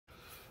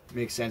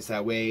Makes sense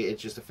that way.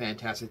 It's just a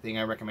fantastic thing.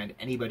 I recommend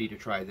anybody to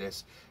try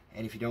this.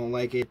 And if you don't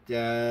like it,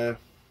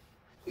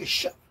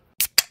 shut.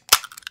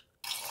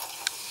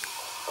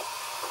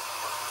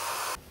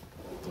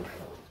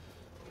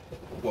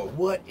 Well,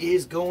 what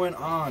is going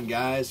on,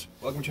 guys?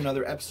 Welcome to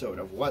another episode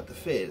of What the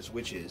Fizz,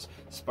 which is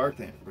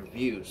sparkling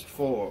reviews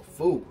for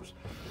foos.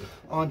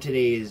 On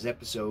today's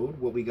episode,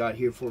 what we got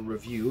here for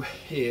review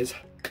is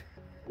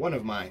one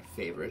of my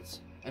favorites,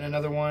 and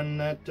another one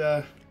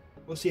that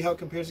we'll see how it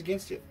compares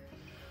against it.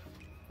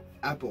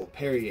 Apple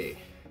Perrier.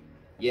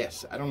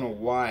 Yes, I don't know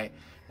why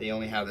they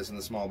only have this in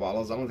the small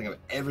bottles. I don't think I've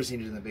ever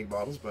seen it in the big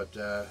bottles, but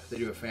they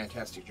do a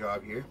fantastic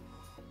job here.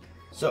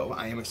 So,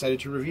 I am excited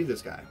to review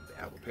this guy,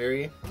 the Apple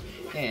Perrier,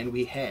 and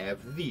we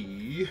have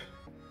the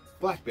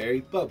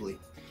Blackberry Bubly.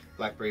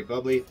 Blackberry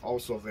Bubly,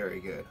 also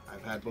very good.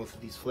 I've had both of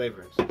these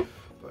flavors,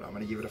 but I'm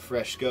going to give it a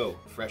fresh go.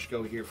 Fresh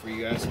go here for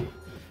you guys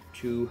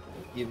to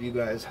give you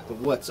guys the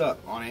what's up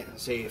on it and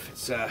see if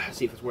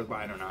it's worth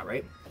buying or not,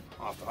 right?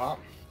 Off the hop,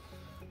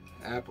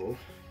 Apple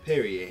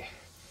Perrier.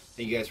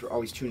 Thank you guys for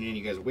always tuning in.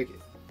 You guys are wicked.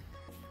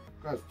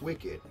 You guys are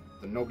wicked.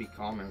 But nobody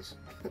comments,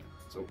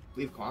 so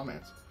leave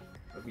comments.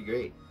 That'd be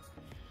great.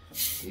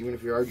 Even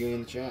if you're arguing in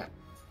the chat.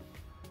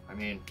 I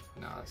mean,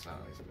 no, that's not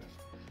always the best.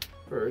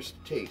 First,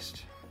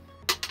 taste.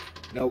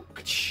 No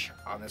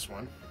on this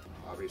one,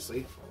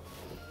 obviously.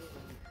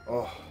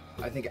 Oh,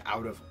 I think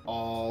out of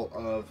all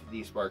of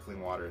the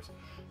sparkling waters,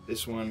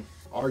 this one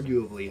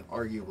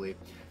arguably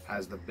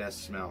has the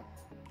best smell.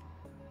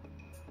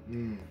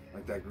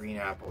 Like that green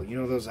apple. You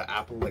know those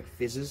apple like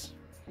fizzes?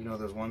 You know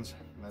those ones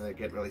that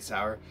get really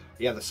sour?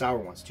 Yeah, the sour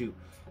ones too.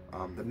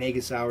 The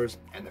mega sours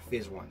and the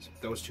fizz ones.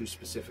 Those two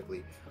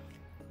specifically.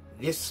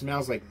 This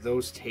smells like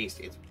those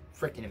taste. It's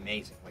freaking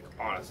amazing. Like,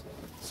 honestly,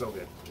 so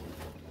good.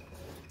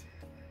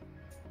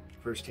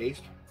 First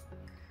taste.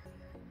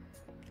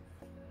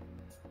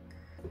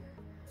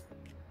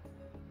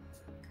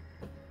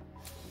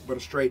 But a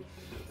straight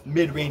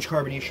mid-range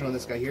carbonation on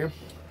this guy here.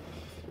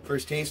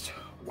 First taste.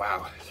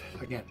 Wow.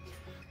 Again,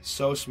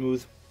 so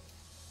smooth.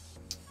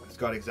 It's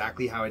got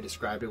exactly how I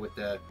described it with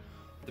the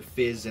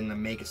fizz and the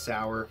mega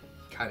sour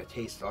kind of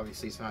taste.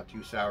 Obviously, it's not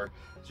too sour.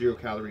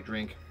 0-calorie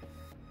drink.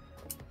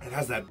 It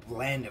has that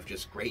blend of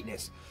just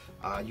greatness.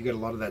 You get a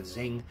lot of that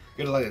zing. You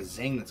get a lot of that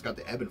zing that's got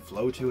the ebb and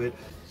flow to it.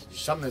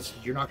 Something that's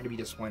you're not going to be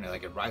disappointed.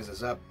 Like, it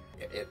rises up,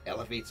 it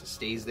elevates, it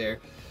stays there.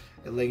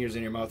 It lingers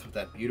in your mouth with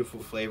that beautiful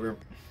flavor.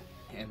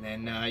 And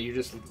then you're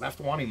just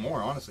left wanting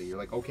more, honestly. You're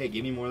like, okay,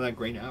 give me more of that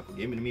green apple.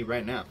 Give it to me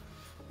right now.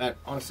 That,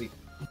 honestly,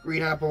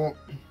 green apple,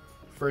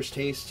 first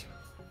taste.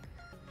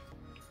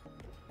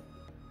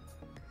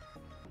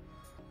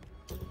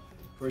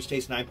 First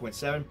taste,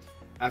 9.7.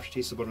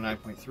 Aftertaste, about a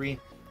 9.3.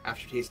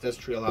 Aftertaste does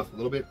trail off a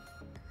little bit,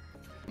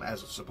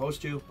 as it's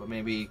supposed to, but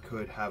maybe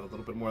could have a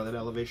little bit more of that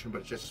elevation, but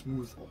it's just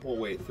smooth the whole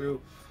way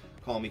through.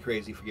 Call me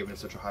crazy for giving it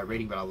such a high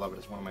rating, but I love it.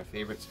 It's one of my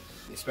favorites,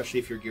 especially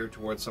if you're geared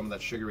towards some of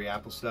that sugary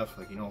apple stuff,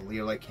 like, you know,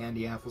 Leo like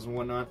candy apples and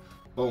whatnot.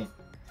 Boom,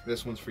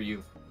 this one's for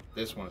you.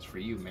 This one is for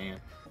you, man.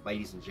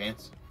 Ladies and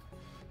gents.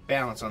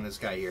 Balance on this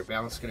guy here.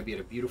 Balance is going to be at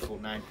a beautiful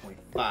 9.5.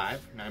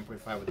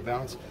 9.5 with the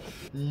balance.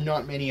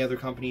 Not many other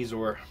companies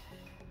or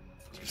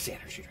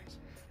energy drinks.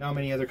 Not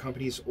many other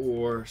companies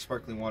or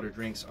sparkling water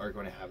drinks are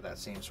going to have that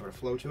same sort of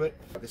flow to it.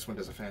 This one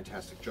does a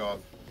fantastic job.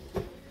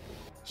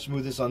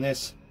 Smoothness on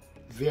this,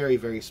 very,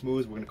 very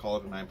smooth. We're going to call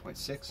it a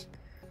 9.6.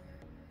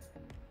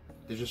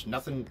 There's just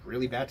nothing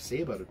really bad to say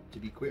about it, to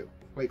be quite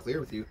clear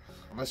with you.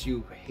 Unless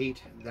you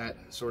hate that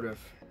sort of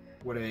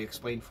what I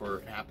explained for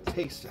an apple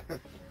taste. And,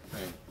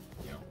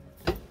 you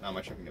know, not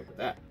much I can do with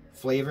that.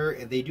 Flavor,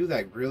 they do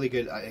that really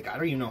good. I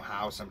don't even know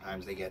how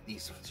sometimes they get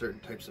these certain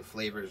types of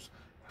flavors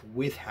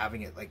with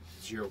having it like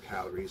 0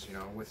 calories, you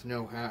know, with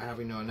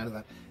having none of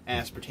that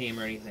aspartame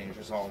or anything. It's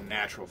just all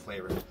natural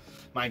flavor.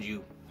 Mind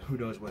you, who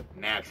knows what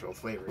natural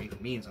flavor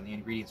even means on the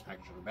ingredients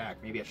package on the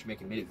back. Maybe I should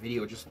make a minute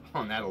video just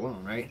on that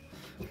alone, right?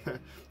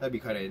 That'd be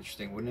kind of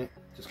interesting, wouldn't it?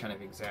 Just kind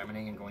of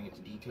examining and going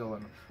into detail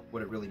on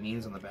what it really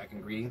means on the back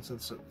ingredients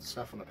and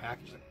stuff on the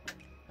package.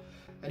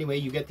 Anyway,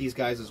 you get these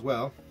guys as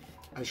well.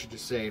 I should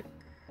just say,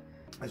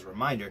 as a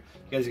reminder,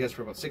 you guys get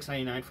for about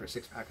 $6.99 for a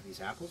 6-pack of these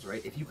apples,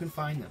 right? If you can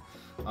find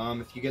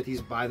them. If you get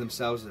these by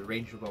themselves, they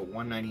range of about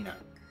 $1.99.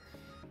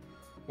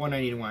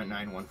 $1.99,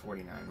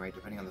 $1.49, right?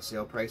 Depending on the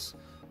sale price.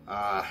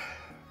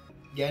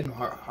 Again,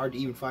 hard to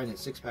even find in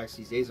 6-packs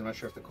these days. I'm not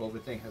sure if the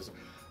COVID thing has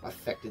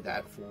affected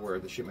that for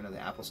the shipment of the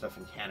apple stuff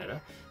in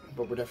Canada,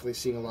 but we're definitely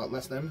seeing a lot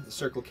less of them. The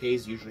Circle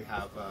K's usually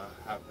have the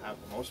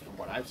most from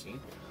what I've seen.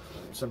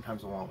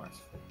 Sometimes the Walmarts.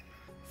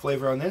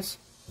 Flavor on this,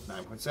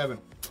 9.7.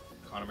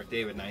 Connor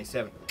McDavid,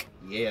 97.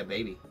 Yeah,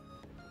 baby.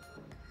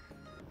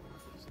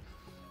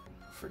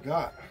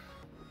 Forgot.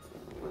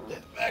 Put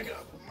that back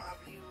up in my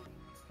view.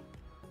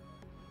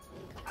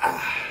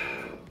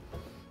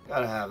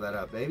 Gotta have that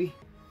up, baby.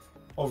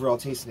 Overall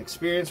taste and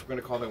experience, we're going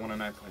to call that one a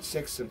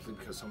 9.6 simply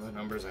because some of the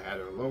numbers I had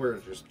are lower.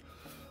 It just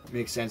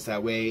makes sense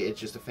that way. It's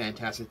just a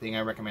fantastic thing.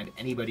 I recommend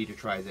anybody to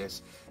try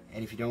this.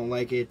 And if you don't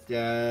like it,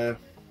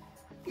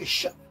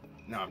 shut.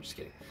 No, I'm just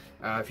kidding.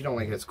 If you don't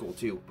like it, it's cool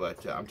too,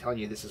 but I'm telling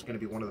you, this is going to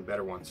be one of the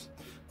better ones.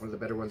 One of the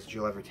better ones that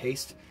you'll ever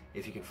taste.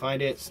 If you can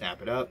find it,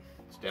 snap it up.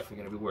 It's definitely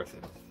going to be worth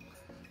it.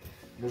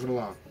 Moving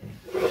along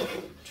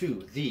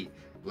to the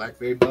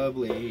Blackberry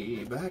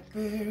Bubly.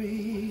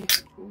 Blackberry.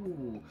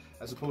 Ooh.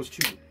 As opposed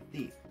to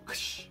the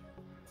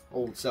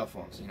old cell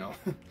phones, you know.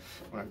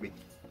 We're not going to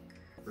be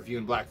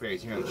reviewing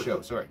Blackberries here on the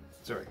show. Sorry.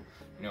 You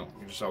know,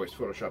 you just always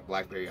Photoshop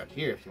Blackberry out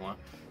here if you want.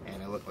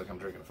 And it look like I'm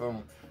drinking a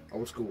phone.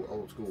 Old school,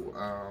 old school.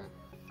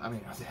 I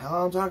mean, what the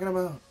hell I'm talking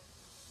about?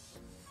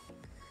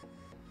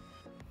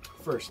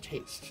 First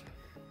taste.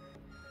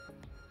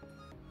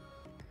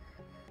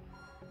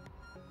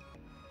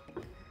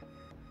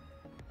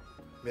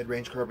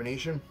 Mid-range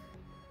carbonation.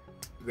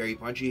 Very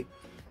punchy.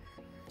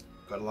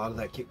 Got a lot of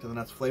that kick to the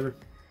nuts flavor.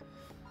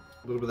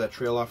 A little bit of that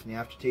trail off in the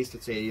aftertaste.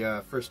 It's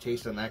a first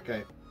taste on that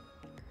guy.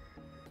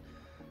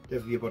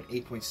 Definitely about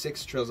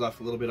 8.6. Trails off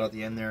a little bit at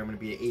the end there. I'm going to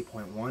be at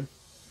 8.1.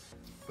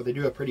 But they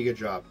do a pretty good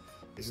job.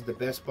 Is it the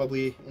best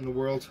bubbly in the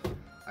world?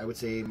 I would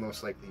say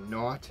most likely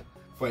not.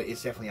 But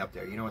it's definitely up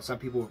there. You know, and some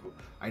people,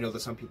 I know that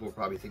some people will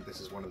probably think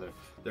this is one of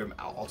their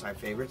all-time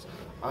favorites.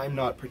 I'm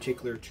not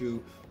particular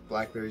to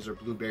blackberries or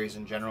blueberries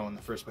in general in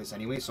the first place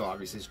anyway, so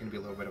obviously there's going to be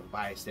a little bit of a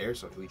bias there,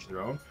 so to each their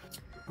own.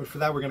 But for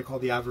that, we're going to call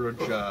the average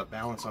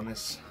balance on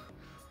this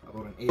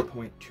about an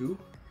 8.2.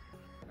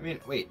 I mean,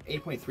 wait,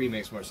 8.3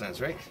 makes more sense,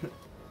 right?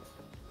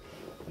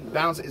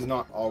 Balance is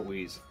not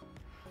always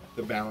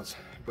the balance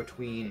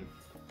between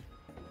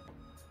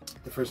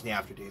the first and the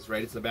aftertaste,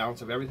 right? It's the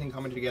balance of everything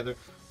coming together,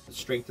 the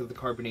strength of the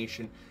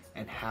carbonation,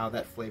 and how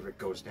that flavor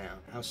goes down,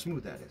 how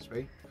smooth that is,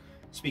 right?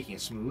 Speaking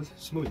of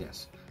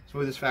smoothness.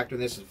 Smoothest factor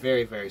in this is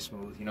very, very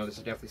smooth. You know, this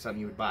is definitely something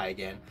you would buy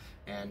again.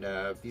 And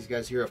these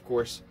guys here, of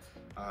course,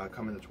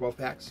 come in the 12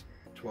 packs.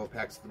 12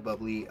 packs of the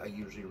bubbly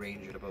usually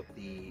range at about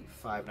the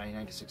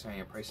 $5.99 to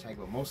 $6.99 price tag,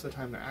 but most of the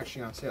time they're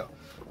actually on sale.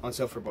 On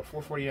sale for about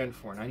 $4.49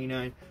 to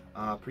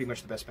 $4.99. Pretty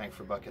much the best bang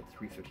for buck at the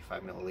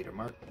 355 milliliter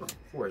mark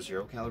for a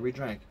 0-calorie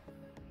drink.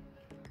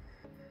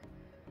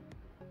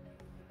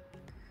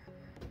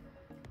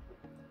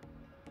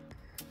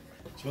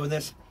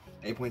 Smoothness,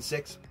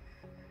 8.6.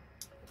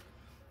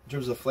 In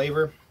terms of the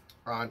flavor,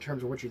 in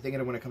terms of what you're thinking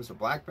of when it comes to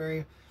blackberry,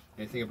 and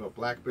you think about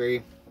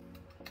blackberry,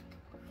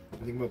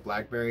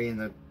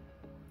 and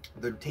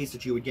the taste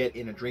that you would get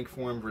in a drink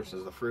form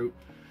versus the fruit,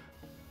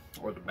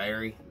 or the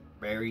berry.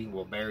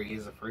 Well, berry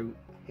is a fruit.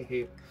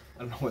 I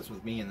don't know what's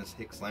with me in this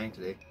hick slang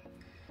today.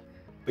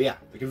 But yeah,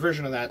 the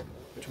conversion of that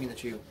between the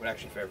two would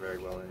actually fare very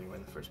well anyway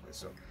in the first place.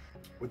 So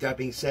with that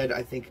being said,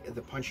 I think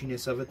the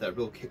punchiness of it, that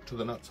real kick to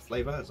the nuts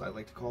flavor, as I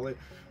like to call it,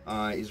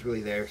 is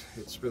really there.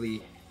 It's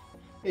really,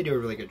 they do a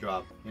really good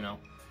job, you know.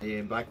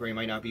 And blackberry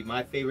might not be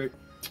my favorite,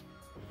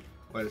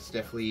 but it's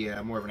definitely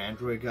more of an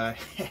Android guy.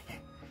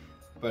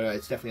 But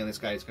it's definitely on this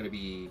guy, it's going to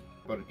be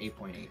about an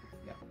 8.8.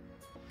 Yeah.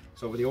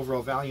 So with the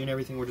overall value and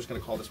everything, we're just going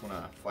to call this one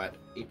a flat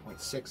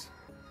 8.6.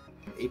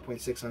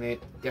 8.6 on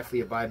it.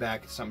 Definitely a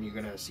buyback. Something you're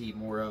going to see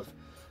more of.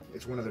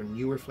 It's one of their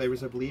newer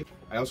flavors, I believe.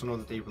 I also know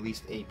that they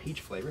released a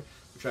peach flavor,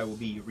 which I will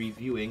be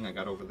reviewing. I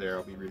got over there.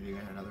 I'll be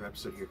reviewing another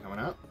episode here coming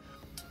out.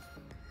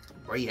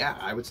 But yeah,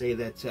 I would say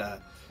that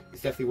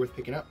it's definitely worth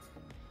picking up.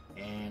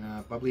 And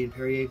Bubly and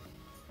Perrier,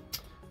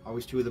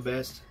 always two of the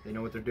best. They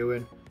know what they're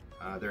doing.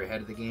 They're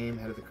ahead of the game,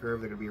 ahead of the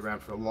curve. They're going to be around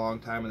for a long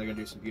time, and they're going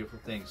to do some beautiful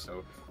things.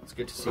 So it's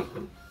good to see.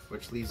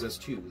 Which leads us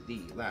to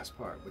the last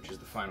part, which is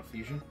the final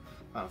fusion.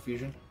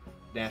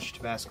 Dash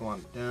Tabasco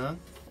on the tongue,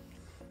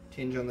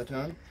 tinge on the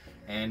tongue,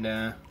 and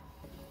a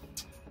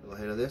little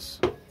hit of this,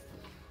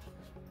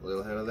 a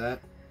little hit of that.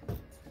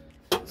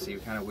 Let's see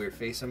what kind of weird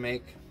face I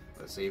make.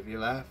 Let's see if you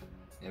laugh.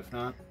 If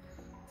not,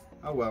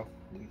 oh well.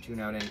 You can tune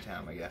out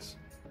anytime, I guess.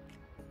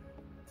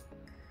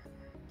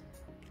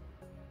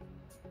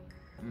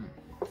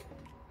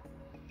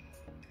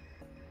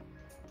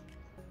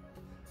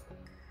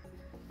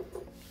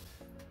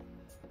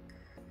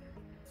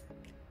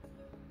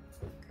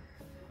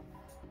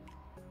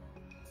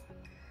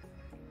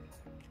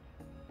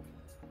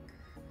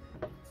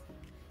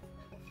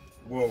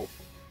 Whoa.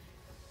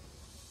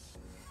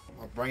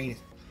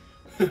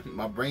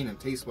 My brain and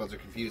taste buds are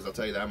confused, I'll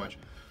tell you that much.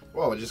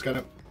 Whoa, it just kind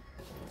of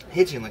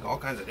hits you in like all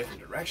kinds of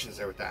different directions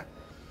there with that.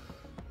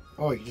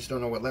 Oh, you just don't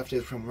know what left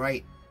is from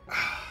right.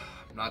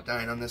 I'm not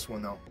dying on this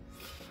one though.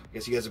 I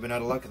guess you guys have been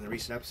out of luck in the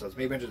recent episodes.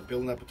 Maybe I'm just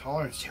building up a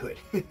tolerance to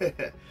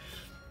it.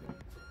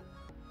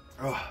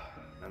 Oh,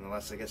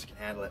 nonetheless, I guess you can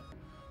handle it.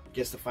 I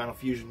guess the final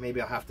fusion,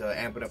 maybe I'll have to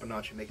amp it up a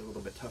notch and make it a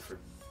little bit tougher.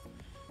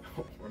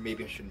 Or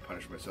maybe I shouldn't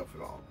punish myself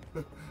at all.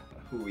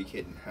 Who are we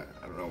kidding?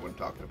 I don't know what I'm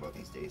talking about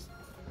these days.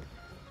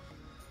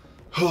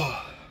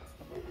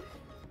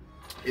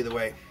 Either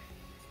way,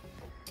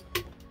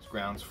 it's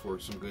grounds for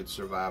some good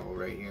survival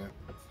right here.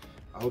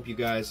 I hope you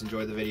guys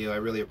enjoyed the video. I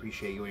really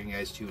appreciate you when you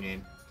guys tune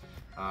in.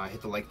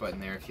 Hit the like button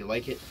there if you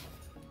like it.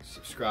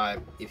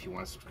 Subscribe if you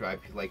want to subscribe.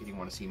 If you like it, you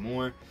want to see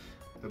more.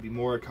 There'll be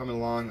more coming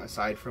along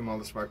aside from all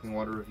the sparkling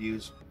water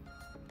reviews.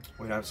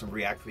 We're gonna have some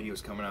react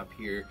videos coming up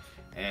here,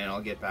 and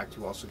I'll get back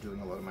to also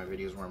doing a lot of my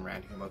videos where I'm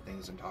ranting about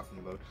things and talking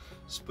about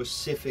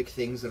specific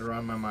things that are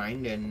on my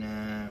mind,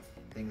 and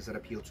things that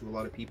appeal to a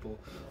lot of people,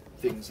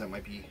 things that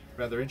might be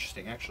rather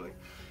interesting, actually,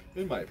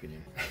 in my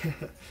opinion.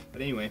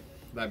 But anyway,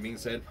 that being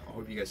said, I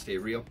hope you guys stay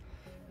real,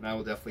 and I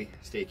will definitely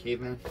stay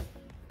caveman.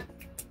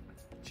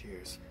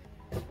 Cheers.